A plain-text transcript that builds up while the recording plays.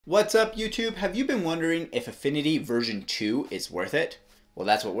What's up, YouTube? Have you been wondering if Affinity version 2 is worth it? Well,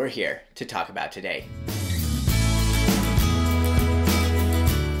 that's what we're here to talk about today.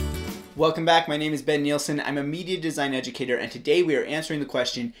 Welcome back. My name is Ben Nielsen. I'm a media design educator, and today we are answering the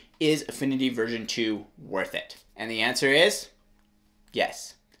question, is Affinity version 2 worth it? And the answer is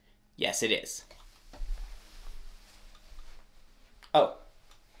yes. Yes, it is. Oh,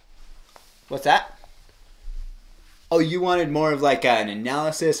 what's that? Oh, you wanted more of like an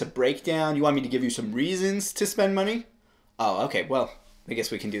analysis, a breakdown? You want me to give you some reasons to spend money? Oh, okay. Well, I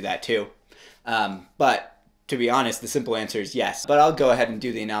guess we can do that too. But to be honest, the simple answer is yes. But I'll go ahead and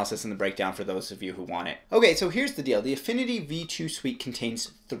do the analysis and the breakdown for those of you who want it. Okay, so here's the deal. The Affinity V2 suite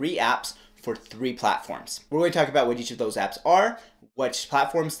contains 3 apps for 3 platforms. We're going to talk about what each of those apps are, which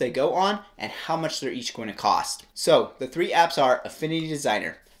platforms they go on, and how much they're each going to cost. So the 3 apps are Affinity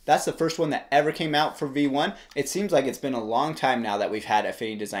Designer. That's the first one that ever came out for V1. It seems like it's been a long time now that we've had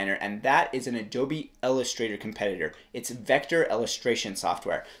Affinity Designer, and that is an Adobe Illustrator competitor. It's vector illustration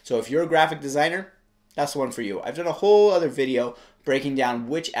software. So if you're a graphic designer, that's the one for you. I've done a whole other video breaking down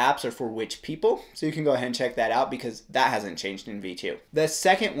which apps are for which people, so you can go ahead and check that out because that hasn't changed in V2. The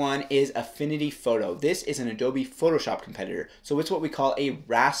second one is Affinity Photo. This is an Adobe Photoshop competitor, so it's what we call a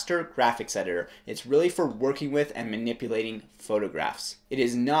raster graphics editor. It's really for working with and manipulating photographs. It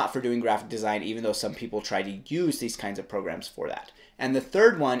is not for doing graphic design, even though some people try to use these kinds of programs for that. And the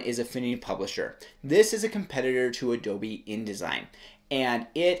third one is Affinity Publisher. This is a competitor to Adobe InDesign, and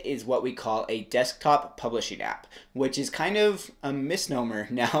it is what we call a desktop publishing app, which is kind of a misnomer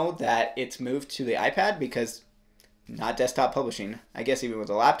now that it's moved to the iPad, because not desktop publishing. I guess even with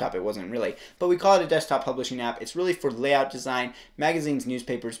a laptop it wasn't really, but we call it a desktop publishing app. It's really for layout design, magazines,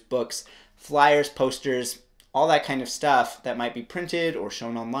 newspapers, books, flyers, posters, all that kind of stuff that might be printed or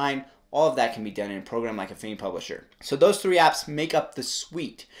shown online. All of that can be done in a program like Affinity Publisher. So those 3 apps make up the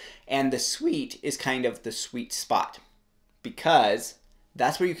suite, and the suite is kind of the sweet spot because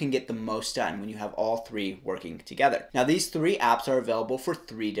that's where you can get the most done when you have all 3 working together. Now, these 3 apps are available for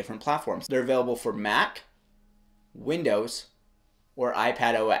 3 different platforms. They're available for Mac, Windows, or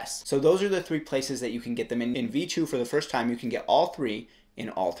iPad OS. So those are the 3 places that you can get them in. In V2, for the first time, you can get all 3 in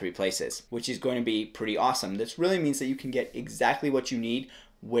all 3 places, which is going to be pretty awesome. This really means that you can get exactly what you need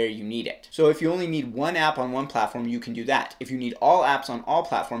where you need it. So if you only need one app on one platform, you can do that. If you need all apps on all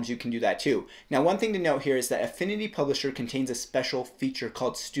platforms, you can do that too. Now, one thing to note here is that Affinity Publisher contains a special feature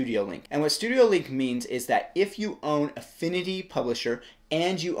called Studiolink. And what Studiolink means is that if you own Affinity Publisher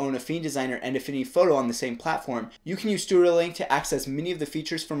and you own Affinity Designer and Affinity Photo on the same platform, you can use Studiolink to access many of the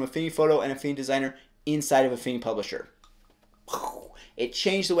features from Affinity Photo and Affinity Designer inside of Affinity Publisher. It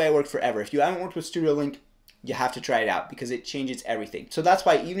changed the way I work forever. If you haven't worked with Studiolink, you have to try it out because it changes everything. So that's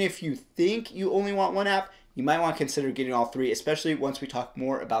why even if you think you only want one app, you might want to consider getting all 3, especially once we talk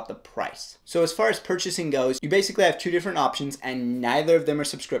more about the price. So as far as purchasing goes, you basically have 2 different options, and neither of them are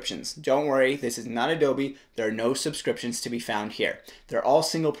subscriptions. Don't worry, this is not Adobe. There are no subscriptions to be found here. They're all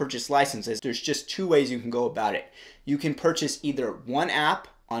single purchase licenses. There's just 2 ways you can go about it. You can purchase either one app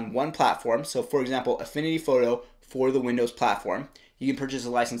on one platform. So for example, Affinity Photo for the Windows platform. You can purchase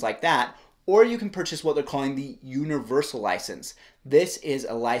a license like that. Or you can purchase what they're calling the universal license. This is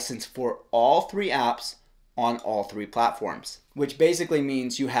a license for all 3 apps on all 3 platforms, which basically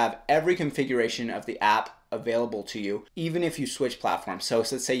means you have every configuration of the app available to you, even if you switch platforms. So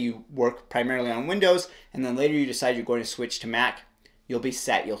let's say you work primarily on Windows and then later you decide you're going to switch to Mac, you'll be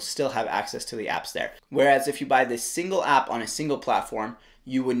set. You'll still have access to the apps there. Whereas if you buy this single app on a single platform,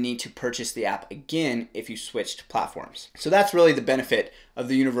 you would need to purchase the app again if you switched platforms. So that's really the benefit of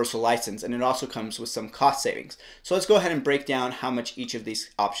the universal license, and it also comes with some cost savings. So let's go ahead and break down how much each of these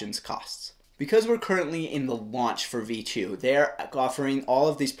options costs. Because we're currently in the launch for V2, they're offering all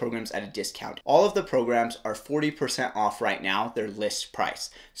of these programs at a discount. All of the programs are 40% off right now, their list price.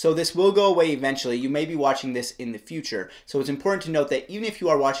 So this will go away eventually. You may be watching this in the future. So it's important to note that even if you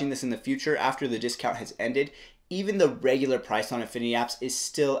are watching this in the future after the discount has ended, even the regular price on Affinity apps is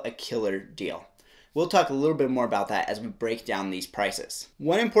still a killer deal. We'll talk a little bit more about that as we break down these prices.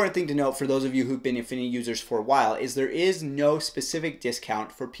 One important thing to note for those of you who've been Affinity users for a while is there is no specific discount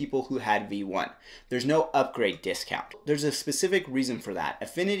for people who had V1. There's no upgrade discount. There's a specific reason for that.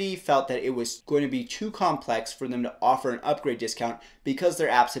 Affinity felt that it was going to be too complex for them to offer an upgrade discount because their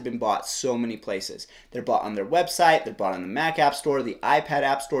apps have been bought so many places. They're bought on their website, they're bought on the Mac App Store, the iPad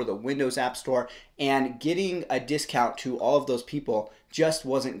App Store, the Windows App Store, and getting a discount to all of those people just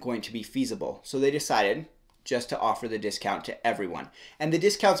wasn't going to be feasible. So they decided, just to offer the discount to everyone. And the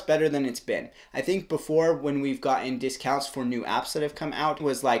discount's better than it's been. I think before, when we've gotten discounts for new apps that have come out, it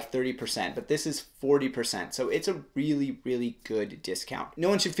was like 30%, but this is 40%. So it's a really, really good discount. No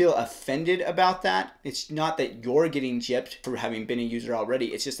one should feel offended about that. It's not that you're getting gypped for having been a user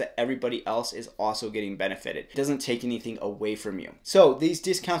already. It's just that everybody else is also getting benefited. It doesn't take anything away from you. So these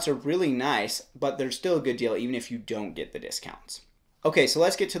discounts are really nice, but they're still a good deal even if you don't get the discounts. Okay, so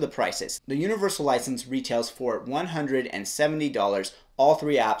let's get to the prices. The universal license retails for $170, all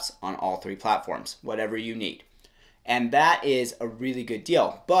 3 apps on all 3 platforms, whatever you need. And that is a really good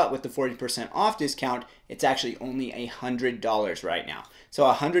deal. But with the 40% off discount, it's actually only $100 right now.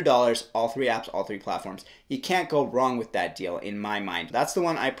 So $100, all 3 apps, all 3 platforms. You can't go wrong with that deal in my mind. That's the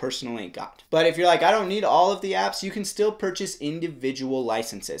one I personally got. But if you're like, I don't need all of the apps, you can still purchase individual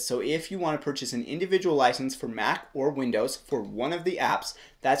licenses. So if you want to purchase an individual license for Mac or Windows for one of the apps,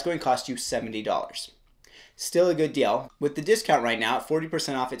 that's going to cost you $70. Still a good deal. With the discount right now at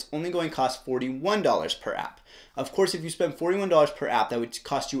 40% off, it's only going to cost $41 per app. Of course, if you spend $41 per app, that would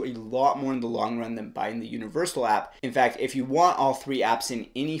cost you a lot more in the long run than buying the universal app. In fact, if you want all 3 apps in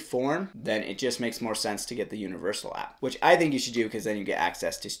any form, then it just makes more sense to get the universal app, which I think you should do because then you get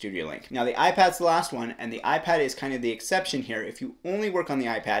access to Studiolink. Now the iPad's the last one, and the iPad is kind of the exception here. If you only work on the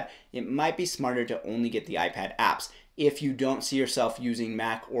iPad, it might be smarter to only get the iPad apps if you don't see yourself using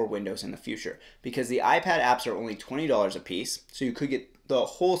Mac or Windows in the future, because the iPad apps are only $20 a piece, so you could get the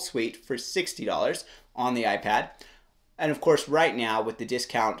whole suite for $60 on the iPad. And of course, right now with the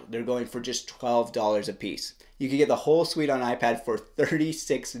discount, they're going for just $12 a piece. You could get the whole suite on iPad for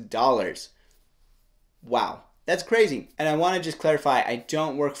 $36. Wow. That's crazy. And I want to just clarify, I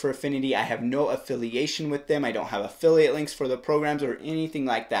don't work for Affinity. I have no affiliation with them. I don't have affiliate links for the programs or anything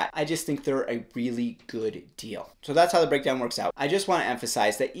like that. I just think they're a really good deal. So that's how the breakdown works out. I just want to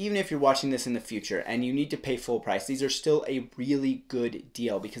emphasize that even if you're watching this in the future and you need to pay full price, these are still a really good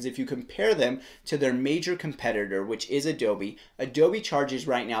deal, because if you compare them to their major competitor, which is Adobe, Adobe charges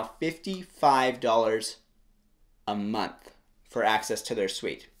right now $55 a month for access to their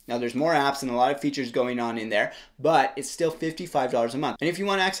suite. Now there's more apps and a lot of features going on in there, but it's still $55 a month. And if you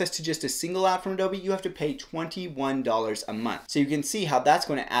want access to just a single app from Adobe, you have to pay $21 a month. So you can see how that's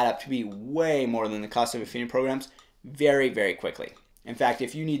going to add up to be way more than the cost of Affinity programs very, very quickly. In fact,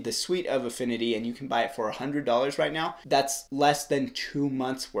 if you need the suite of Affinity and you can buy it for $100 right now, that's less than 2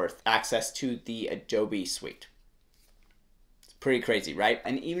 months worth access to the Adobe suite. Pretty crazy, right?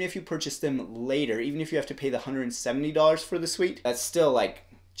 And even if you purchase them later, even if you have to pay the $170 for the suite, that's still like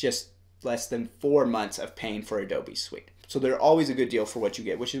just less than 4 months of paying for Adobe suite. So they're always a good deal for what you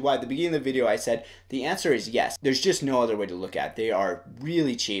get, which is why at the beginning of the video I said the answer is yes. There's just no other way to look at it. They are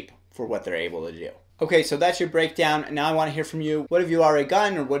really cheap for what they're able to do. Okay, so that's your breakdown. Now I want to hear from you. What have you already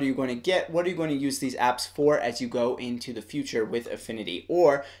gotten, or what are you going to get? What are you going to use these apps for as you go into the future with Affinity?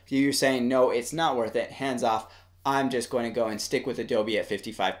 Or you're saying, no, it's not worth it, hands off, I'm just going to go and stick with Adobe at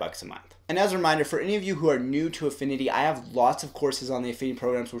 $55 a month. And as a reminder, for any of you who are new to Affinity, I have lots of courses on the Affinity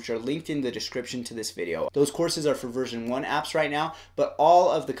programs which are linked in the description to this video. Those courses are for version 1 apps right now, but all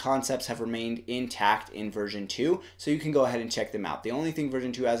of the concepts have remained intact in version 2, so you can go ahead and check them out. The only thing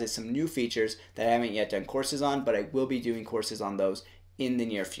version 2 has is some new features that I haven't yet done courses on, but I will be doing courses on those in the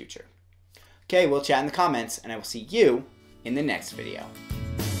near future. Okay, we'll chat in the comments, and I will see you in the next video.